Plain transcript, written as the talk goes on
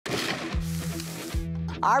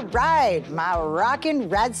All right, my rockin'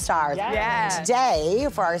 red stars. Yes. Today,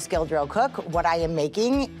 for our Skill Drill Cook, what I am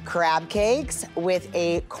making, crab cakes with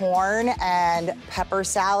a corn and pepper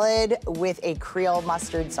salad with a Creole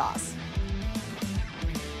mustard sauce.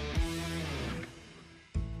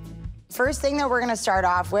 First thing that we're gonna start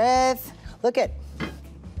off with,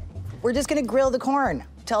 we're just gonna grill the corn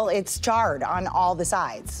till it's charred on all the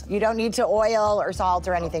sides. You don't need to oil or salt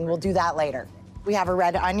or anything. We'll do that later. We have a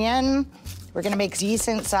red onion. We're gonna make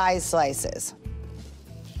decent sized slices.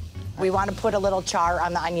 We wanna put a little char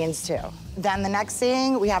on the onions too. Then the next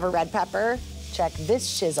thing, we have a red pepper. Check this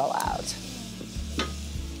shizzle out.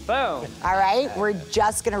 Boom. All right, we're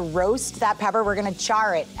just gonna roast that pepper. We're gonna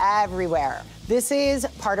char it everywhere. This is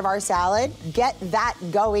part of our salad. Get that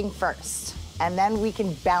going first, and then we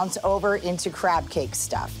can bounce over into crab cake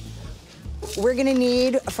stuff. We're gonna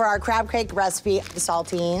need, for our crab cake recipe, the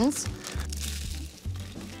saltines.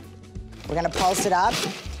 We're gonna pulse it up.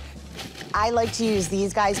 I like to use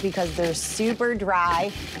these guys because they're super dry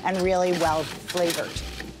and really well flavored.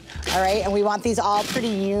 All right, and we want these all pretty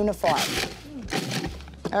uniform.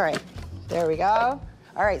 All right, there we go.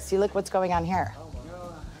 All right, see, look what's going on here.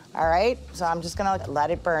 All right, so I'm just gonna let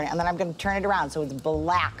it burn, and then I'm gonna turn it around so it's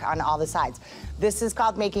black on all the sides. This is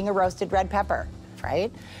called making a roasted red pepper,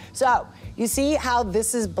 right? So, you see how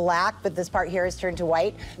this is black, but this part here is turned to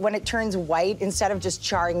white? When it turns white, instead of just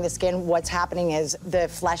charring the skin, what's happening is the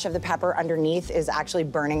flesh of the pepper underneath is actually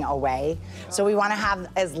burning away. So we wanna have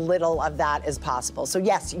as little of that as possible. So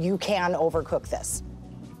yes, you can overcook this.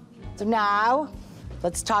 So now,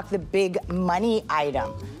 let's talk the big money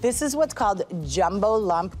item. This is what's called jumbo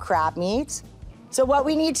lump crab meat. So what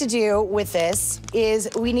we need to do with this is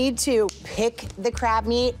we need to pick the crab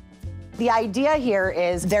meat. The idea here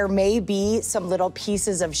is there may be some little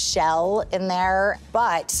pieces of shell in there,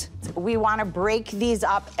 but we wanna break these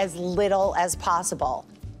up as little as possible.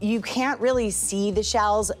 You can't really see the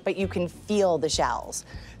shells, but you can feel the shells.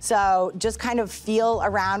 So just kind of feel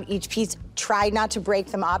around each piece. Try not to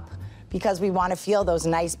break them up because we wanna feel those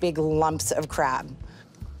nice big lumps of crab.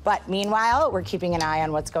 But meanwhile, we're keeping an eye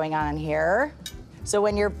on what's going on here. So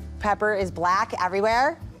when your pepper is black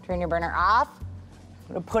everywhere, turn your burner off.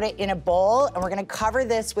 We're gonna put it in a bowl, and we're gonna cover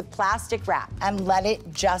this with plastic wrap and let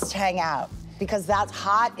it just hang out. Because that's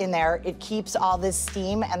hot in there, it keeps all this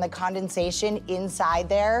steam and the condensation inside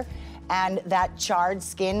there, and that charred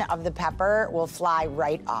skin of the pepper will fly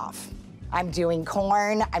right off. I'm doing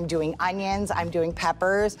corn, I'm doing onions, I'm doing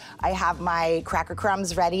peppers. I have my cracker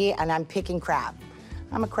crumbs ready, and I'm picking crab.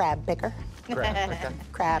 I'm a crab picker.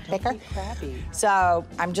 Crab picker. Crabby. So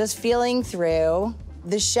I'm just feeling through.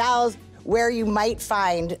 The shells, where you might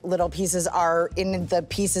find little pieces are in the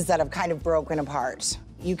pieces that have kind of broken apart.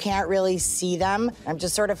 You can't really see them. I'm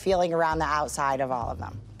just sort of feeling around the outside of all of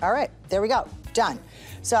them. All right, there we go, done.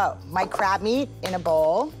 So my crab meat in a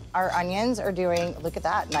bowl. Our onions are doing, look at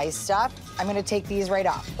that, nice stuff. I'm gonna take these right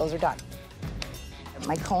off, those are done.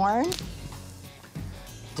 My corn,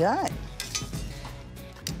 done.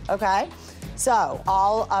 Okay, so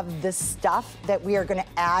all of the stuff that we are gonna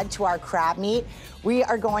add to our crab meat, we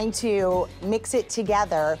are going to mix it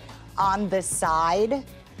together on the side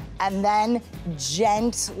and then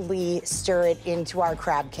gently stir it into our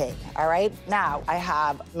crab cake, all right? Now, I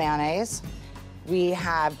have mayonnaise, we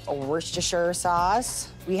have a Worcestershire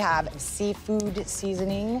sauce, we have seafood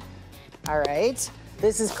seasoning, all right?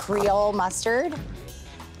 This is Creole mustard,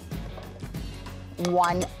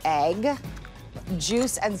 1 egg,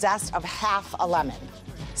 juice and zest of half a lemon.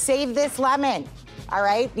 Save this lemon, all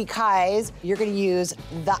right? Because you're gonna use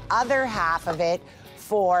the other half of it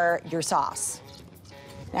for your sauce.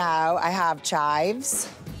 Now, I have chives,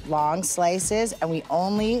 long slices, and we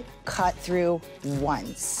only cut through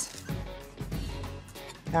once.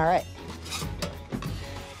 All right.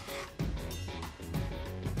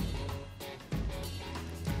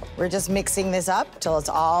 We're just mixing this up till it's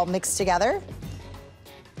all mixed together.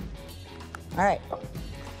 All right,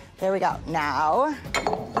 there we go. Now,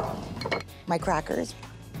 my crackers.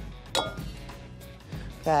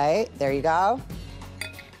 Okay, there you go.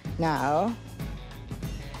 Now,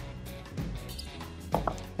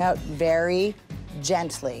 very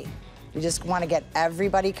gently. We just wanna get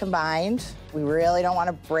everybody combined. We really don't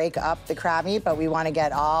wanna break up the crab meat, but we wanna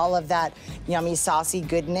get all of that yummy, saucy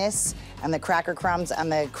goodness and the cracker crumbs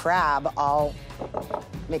and the crab all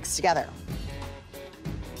mixed together.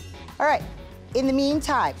 All right, in the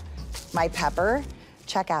meantime, my pepper,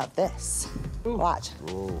 check out this. Ooh. Watch.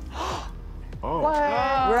 Ooh. Oh. What?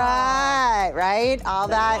 Right? All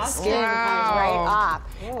that skin comes right off.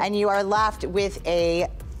 And you are left with a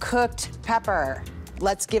cooked pepper.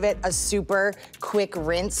 Let's give it a super quick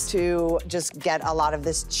rinse to just get a lot of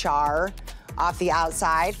this char off the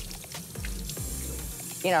outside.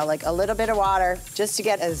 You know, like a little bit of water, just to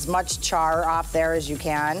get as much char off there as you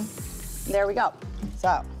can. There we go.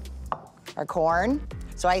 So, our corn.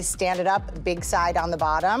 So I stand it up, big side on the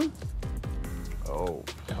bottom. Oh,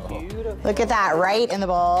 beautiful. Look at that, right in the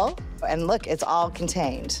bowl. And look, it's all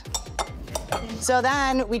contained. So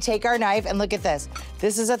then we take our knife and look at this.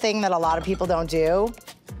 This is a thing that a lot of people don't do.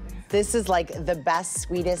 This is like the best,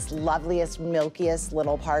 sweetest, loveliest, milkiest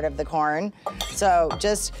little part of the corn. So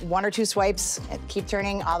just 1 or 2 swipes, and keep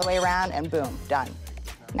turning all the way around, and boom, done.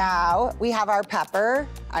 Now we have our pepper.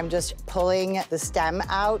 I'm just pulling the stem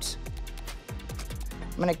out.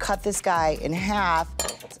 I'm gonna cut this guy in half.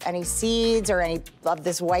 Any seeds or any of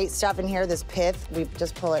this white stuff in here, this pith, we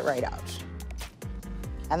just pull it right out.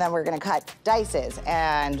 And then we're gonna cut dices.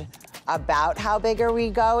 And about how big are we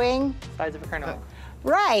going? Size of a kernel.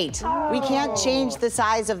 Right. We can't change the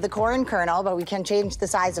size of the corn kernel, but we can change the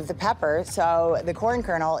size of the pepper. So the corn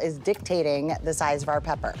kernel is dictating the size of our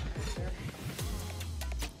pepper.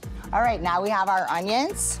 All right, now we have our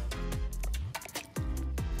onions.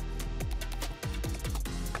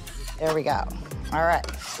 There we go. All right,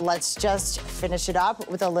 let's just finish it up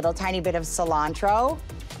with a little tiny bit of cilantro.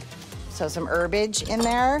 So some herbage in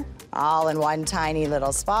there, all in one tiny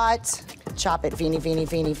little spot. Chop it feeny, feeny,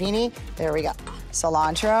 feeny, feeny. There we go.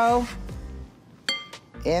 Cilantro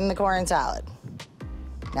in the corn salad.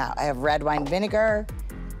 Now I have red wine vinegar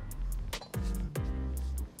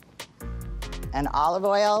and olive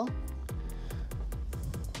oil,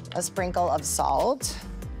 a sprinkle of salt,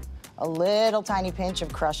 a little tiny pinch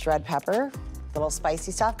of crushed red pepper. Little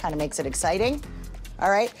spicy stuff, kind of makes it exciting. All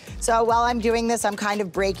right, so while I'm doing this, I'm kind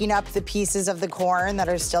of breaking up the pieces of the corn that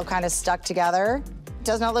are still kind of stuck together. It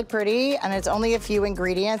does not look pretty, and it's only a few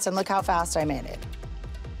ingredients, and look how fast I made it.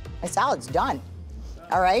 My salad's done.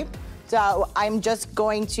 All right, so I'm just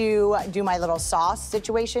going to do my little sauce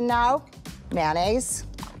situation now. Mayonnaise,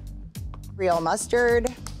 real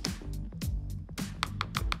mustard.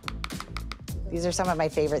 These are some of my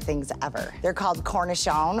favorite things ever. They're called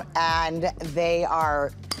cornichons, and they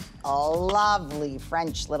are lovely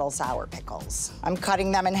French little sour pickles. I'm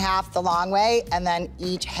cutting them in half the long way, and then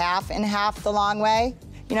each half in half the long way.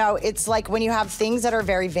 You know, it's like when you have things that are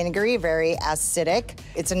very vinegary, very acidic,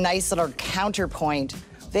 it's a nice little counterpoint.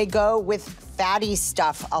 They go with fatty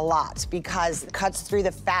stuff a lot because it cuts through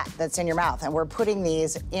the fat that's in your mouth, and we're putting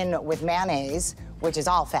these in with mayonnaise, which is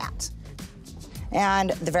all fat. And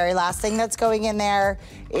the very last thing that's going in there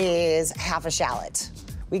is half a shallot.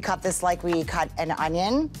 We cut this like we cut an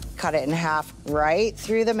onion, cut it in half right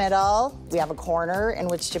through the middle. We have a corner in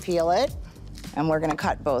which to peel it, and we're gonna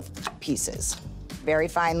cut both pieces. Very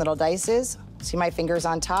fine little dices. See my fingers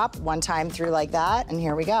on top, one time through like that, and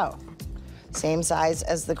here we go. Same size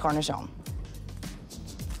as the cornichon.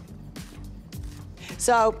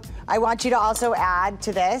 So I want you to also add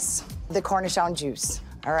to this the cornichon juice.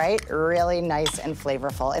 All right, really nice and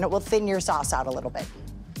flavorful, and it will thin your sauce out a little bit.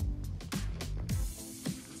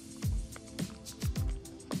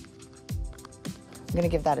 I'm gonna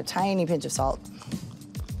give that a tiny pinch of salt.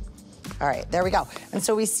 All right, there we go. And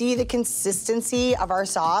so we see the consistency of our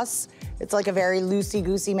sauce. It's like a very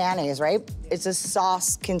loosey-goosey mayonnaise, right? It's a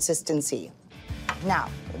sauce consistency. Now,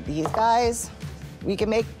 with these guys, we can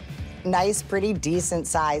make nice, pretty decent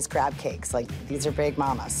sized crab cakes. Like, these are big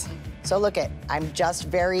mamas. So look it, I'm just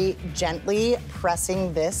very gently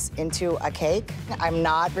pressing this into a cake. I'm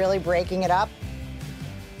not really breaking it up.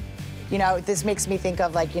 You know, this makes me think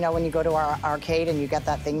of like, you know, when you go to our arcade and you get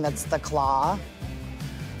that thing that's the claw.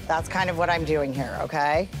 That's kind of what I'm doing here,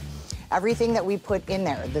 okay? Everything that we put in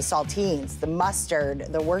there, the saltines, the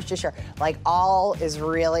mustard, the Worcestershire, like all is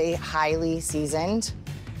really highly seasoned.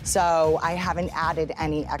 So I haven't added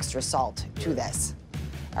any extra salt to this.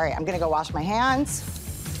 All right, I'm gonna go wash my hands.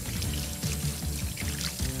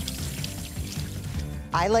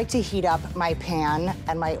 I like to heat up my pan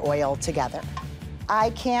and my oil together. I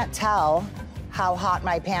can't tell how hot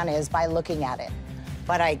my pan is by looking at it,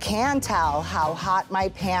 but I can tell how hot my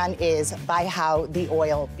pan is by how the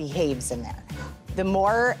oil behaves in there. The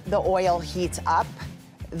more the oil heats up,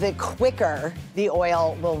 the quicker the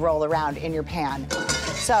oil will roll around in your pan.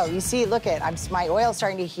 So you see, look at, my oil's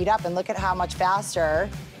starting to heat up, and look at how much faster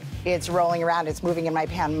it's rolling around. It's moving in my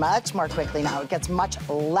pan much more quickly now. It gets much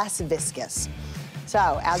less viscous.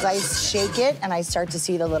 So as I shake it and I start to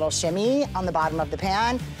see the little shimmy on the bottom of the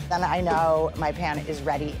pan, then I know my pan is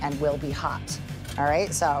ready and will be hot. All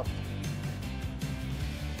right, so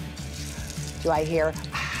do I hear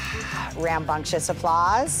rambunctious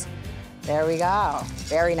applause? There we go,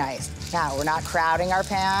 very nice. Now, we're not crowding our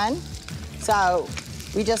pan. So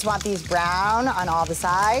we just want these brown on all the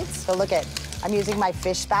sides. So look at, I'm using my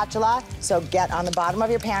fish spatula. So get on the bottom of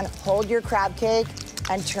your pan, hold your crab cake,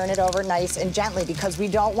 and turn it over nice and gently because we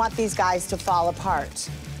don't want these guys to fall apart.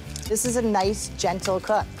 This is a nice, gentle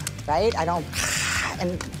cook, right? I don't,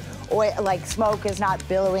 and oil, like smoke is not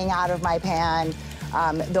billowing out of my pan.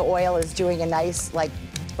 The oil is doing a nice, like,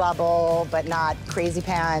 bubble, but not crazy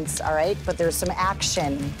pants, all right? But there's some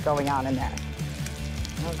action going on in there.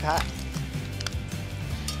 Okay.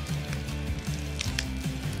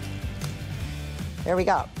 There we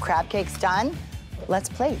go. Crab cake's done. Let's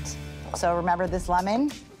plate. So remember this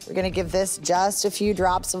lemon? We're gonna give this just a few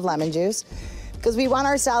drops of lemon juice because we want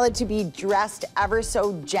our salad to be dressed ever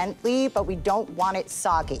so gently, but we don't want it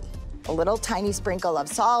soggy. A little tiny sprinkle of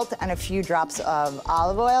salt and a few drops of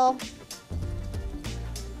olive oil.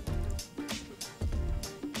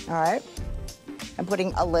 All right. I'm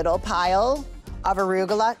putting a little pile of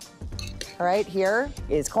arugula. All right, here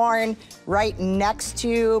is corn right next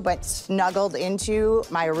to, but snuggled into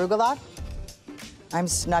my arugula. I'm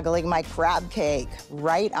snuggling my crab cake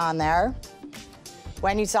right on there.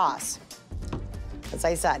 When you sauce, as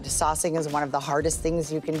I said, saucing is one of the hardest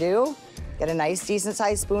things you can do. Get a nice,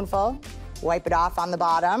 decent-sized spoonful, wipe it off on the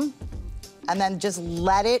bottom, and then just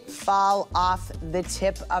let it fall off the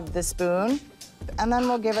tip of the spoon, and then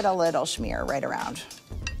we'll give it a little smear right around.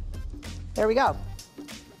 There we go.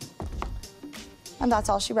 And that's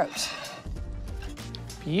all she wrote.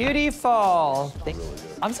 Beautiful.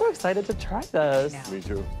 I'm so excited to try this. Me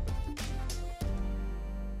too.